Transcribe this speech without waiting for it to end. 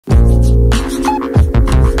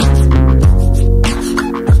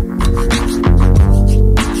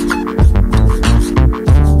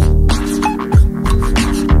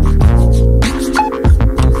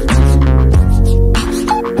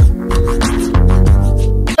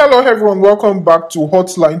Hello everyone, welcome back to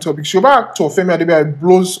Hotline Topics. Yoruba actor Femi Adebayo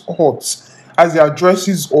blows hot as he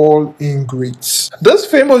addresses all ingrates. This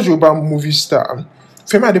famous Yoruba movie star,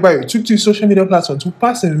 Femi Adebayo, took to his social media platform to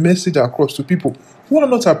pass a message across to people who are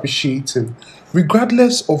not appreciated,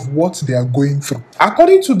 regardless of what they are going through.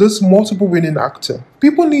 According to this multiple winning actor,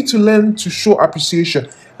 people need to learn to show appreciation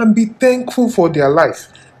and be thankful for their life,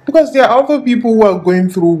 because there are other people who are going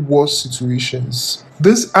through worse situations.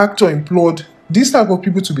 This actor implored these type of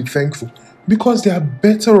people to be thankful because they are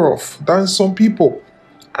better off than some people.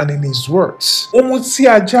 And in his words, "Ohun tí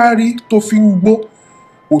ajá rí tó fi ń gbó,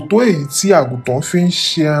 òtó èyí tí àgùntàn fi ń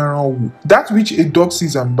ṣe ẹran wò." That which a dog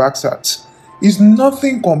sees and barks at is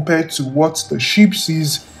nothing compared to what the sheep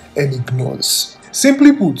sees and ignores.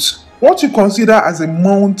 Simply put, what you consider as a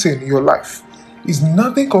mountain in your life is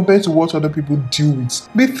nothing compared to what other people deal with.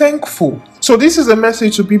 Be thankful. So this is a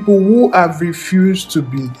message to people who have refused to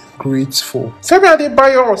be grateful. Femi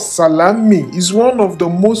Adebayo Salami is one of the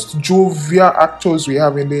most jovial actors we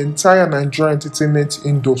have in the entire Nigerian entertainment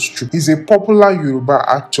industry. He's a popular Yoruba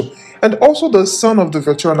actor and also the son of the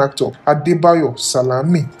veteran actor Adebayo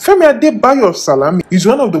Salami. Femi Adebayo Salami is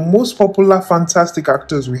one of the most popular, fantastic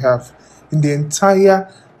actors we have in the entire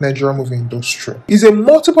Nigerian movie industry. He's a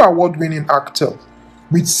multiple award-winning actor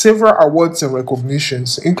with several awards and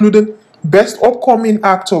recognitions, including Best Upcoming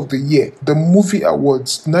Actor of the Year, the Movie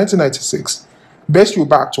Awards 1996, Best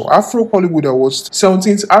Yoruba Actor, Afro Hollywood Awards,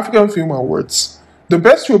 17th African Film Awards, the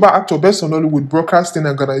Best Yoruba Actor, Best on Hollywood Broadcasting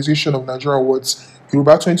Organization of Nigeria Awards,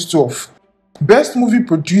 Yoruba 2012, Best Movie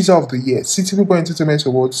Producer of the Year, City People Entertainment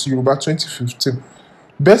Awards, Yoruba 2015,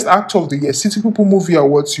 Best Actor of the Year, City People Movie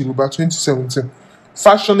Awards, Yoruba 2017,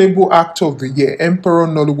 Fashionable Actor of the Year, Emperor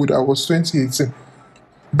Nollywood Awards 2018,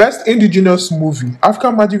 Best Indigenous Movie,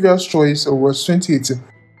 African Magivia's Choice Awards 2018,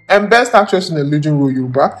 and Best Actress in a Leading Role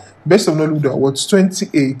Yoruba, Best of Nollywood Awards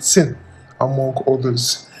 2018, among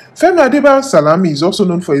others. Femi Adebayo Salami is also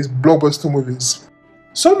known for his blockbuster movies.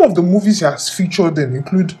 Some of the movies he has featured in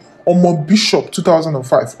include Omo Bishop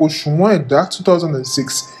 2005, Oshunwa Eda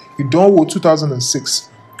 2006, Idonwo 2006,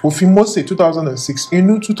 Ofimose 2006,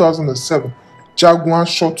 Inu 2007, Jaguar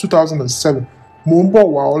Shot 2007, Mumbo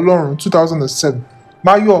Wa Olorun 2007,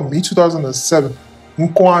 Mayomi 2007,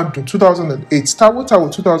 Nkan Adun 2008, Tawo Tawo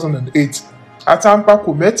 2008, Atampa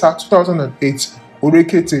Kometa 2008,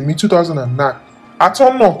 Oreke Temi 2009,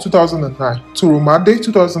 Atomo 2009, Turumade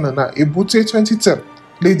 2009, Ebute 2010,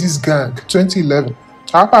 Ladies Gang 2011,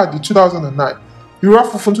 Apadi 2009,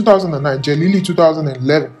 Irafufun 2009, Jelili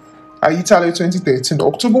 2011, Ayitale 2013,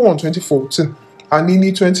 October 1 2014,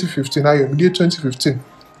 Anini 2015, Ayomide 2015,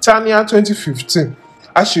 Tania 2015,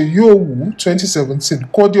 Asheyowu 2017,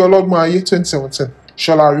 Kodi Olodmaye 2017,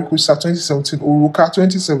 Shola Arikusa 2017, Uruka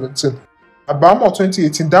 2017, Abamo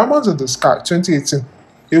 2018, Diamonds in the Sky 2018,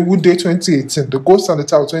 Ewude 2018, The Ghost and the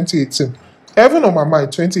Tower 2018, Heaven on My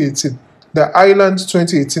Mind 2018, The Island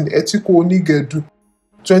 2018, Etiko Onigedu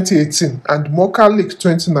 2018, and Mocha Lake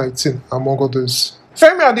 2019, among others.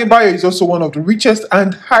 Femi Adebayo is also one of the richest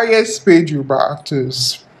and highest paid Yoruba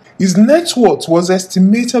actors. His net worth was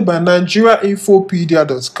estimated by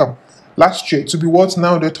NigeriaInfopedia.com last year to be worth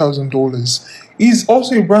 $900,000. He is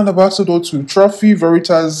also a brand ambassador to Trophy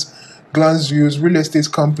Veritas Glansviews Real Estate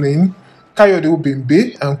Company, Kayode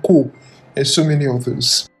Obembe and Co., and so many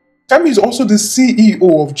others. Femi is also the CEO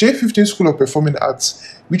of J15 School of Performing Arts,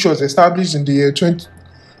 which was established in the year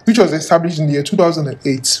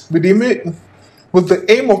 2008 with the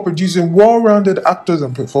aim of producing well-rounded actors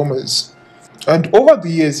and performers. And over the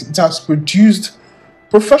years, it has produced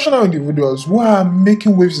professional individuals who are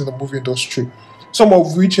making waves in the movie industry, some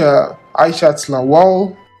of which are Aishat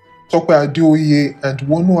Lawal, Tope Adeoye, and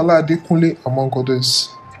Wonuola Adekunle, among others.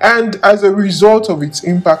 And as a result of its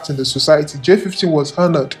impact in the society, J15 was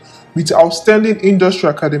honored with Outstanding Industry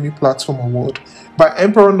Academy Platform Award by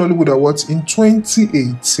Emperor Nollywood Awards in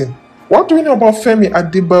 2018. What do we know about Femi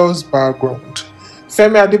Adebayo's background?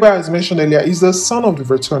 Femi Adebayo, as mentioned earlier, is the son of the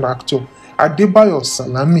veteran actor Adebayo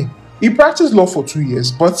Salami. He practiced law for 2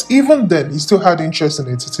 years, but even then, he still had interest in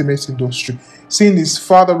the entertainment industry. Seeing his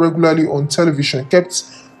father regularly on television kept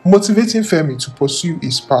motivating Femi to pursue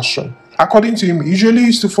his passion. According to him, he usually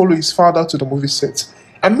used to follow his father to the movie set,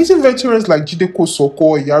 and meeting veterans like Jide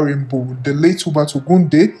Kosoko, Yarimbo, the late Hubert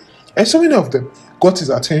Ogunde, and so many of them got his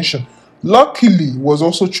attention. Luckily, he was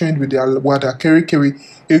also trained with the Alwada Keri,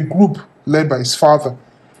 a group led by his father.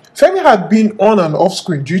 Femi had been on and off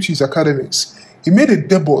screen due to his academics. He made a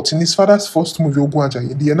debut in his father's first movie,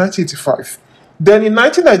 Ogunwajayi, in the year 1985. Then in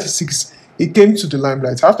 1996, he came to the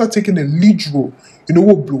limelight after taking a lead role in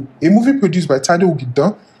Owo Blue, a movie produced by Tade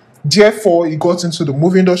Ogidan Therefore, he got into the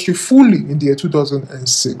movie industry fully in the year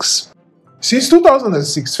 2006. Since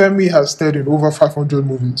 2006, Femi has starred in over 500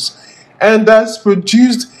 movies and has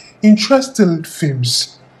produced interesting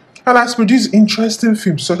films. Such as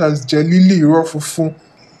Jalili Irofufun,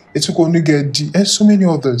 Etukonugedi, and so many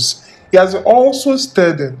others. He has also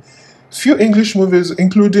starred in few English movies,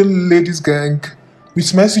 including Ladies Gang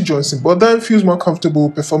with Mercy Johnson, but then feels more comfortable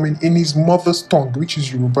performing in his mother's tongue, which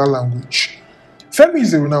is Yoruba language. Femi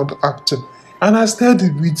is a renowned actor and has starred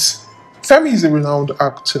with Femi is a renowned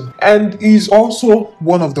actor and is also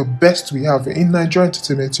one of the best we have in Nigerian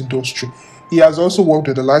entertainment industry. He has also worked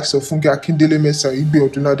with the likes of Funke Akindele, Mesa Igbe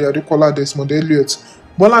Odunade Adekola, Desmond Elliott,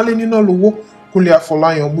 Bolanle Ninalowo, Kunle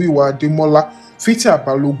Afolayan, Muyiwa Ademola, Fiti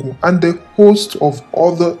Balogun, and the host of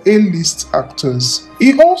other A-list actors.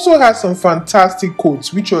 He also has some fantastic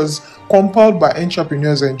quotes which was compiled by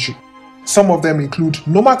Entrepreneurs NG. Some of them include,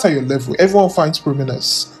 no matter your level, everyone finds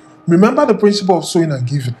prominence. Remember the principle of sowing and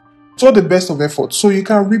giving. Sow the best of effort so you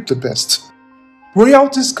can reap the best.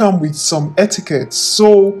 Royalties come with some etiquette,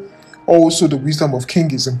 so also the wisdom of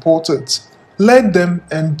king is important. Learn them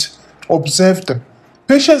and observe them.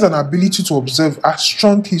 Patience and ability to observe are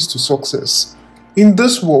strong keys to success. In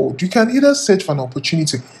this world, you can either search for an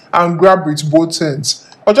opportunity and grab it both ends,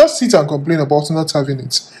 or just sit and complain about not having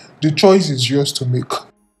it. The choice is yours to make.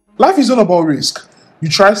 Life is all about risk. You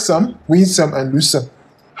try some, win some, and lose some.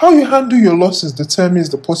 How you handle your losses determines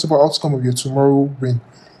the possible outcome of your tomorrow win.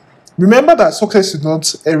 Remember that success is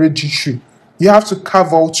not hereditary. You have to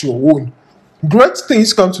carve out your own. Great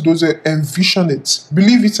things come to those who envision it,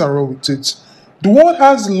 believe it, and run with it. The world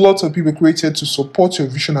has lots of people created to support your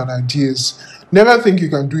vision and ideas. Never think you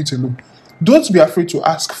can do it alone. Don't be afraid to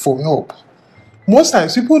ask for help. Most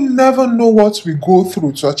times, people never know what we go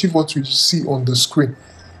through to achieve what we see on the screen.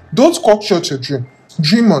 Don't cut short your dream.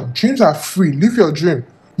 Dream on. Dreams are free. Live your dream.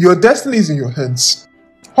 Your destiny is in your hands.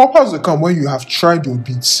 Hoppers will come when you have tried your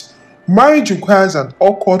bits. Marriage requires an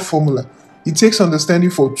awkward formula. It takes understanding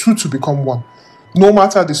for two to become one. No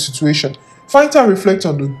matter the situation, find time and reflect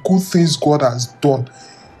on the good things God has done.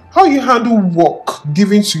 How you handle work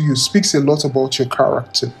given to you speaks a lot about your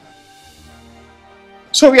character.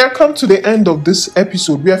 So we have come to the end of this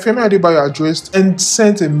episode where Femi Adebayo addressed and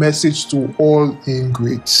sent a message to all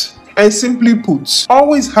ingrates. And simply put,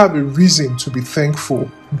 always have a reason to be thankful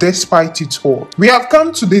despite it all. We have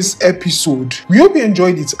come to this episode. We hope you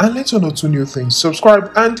enjoyed it and learned one or two new things.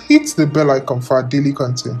 Subscribe and hit the bell icon for our daily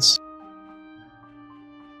content.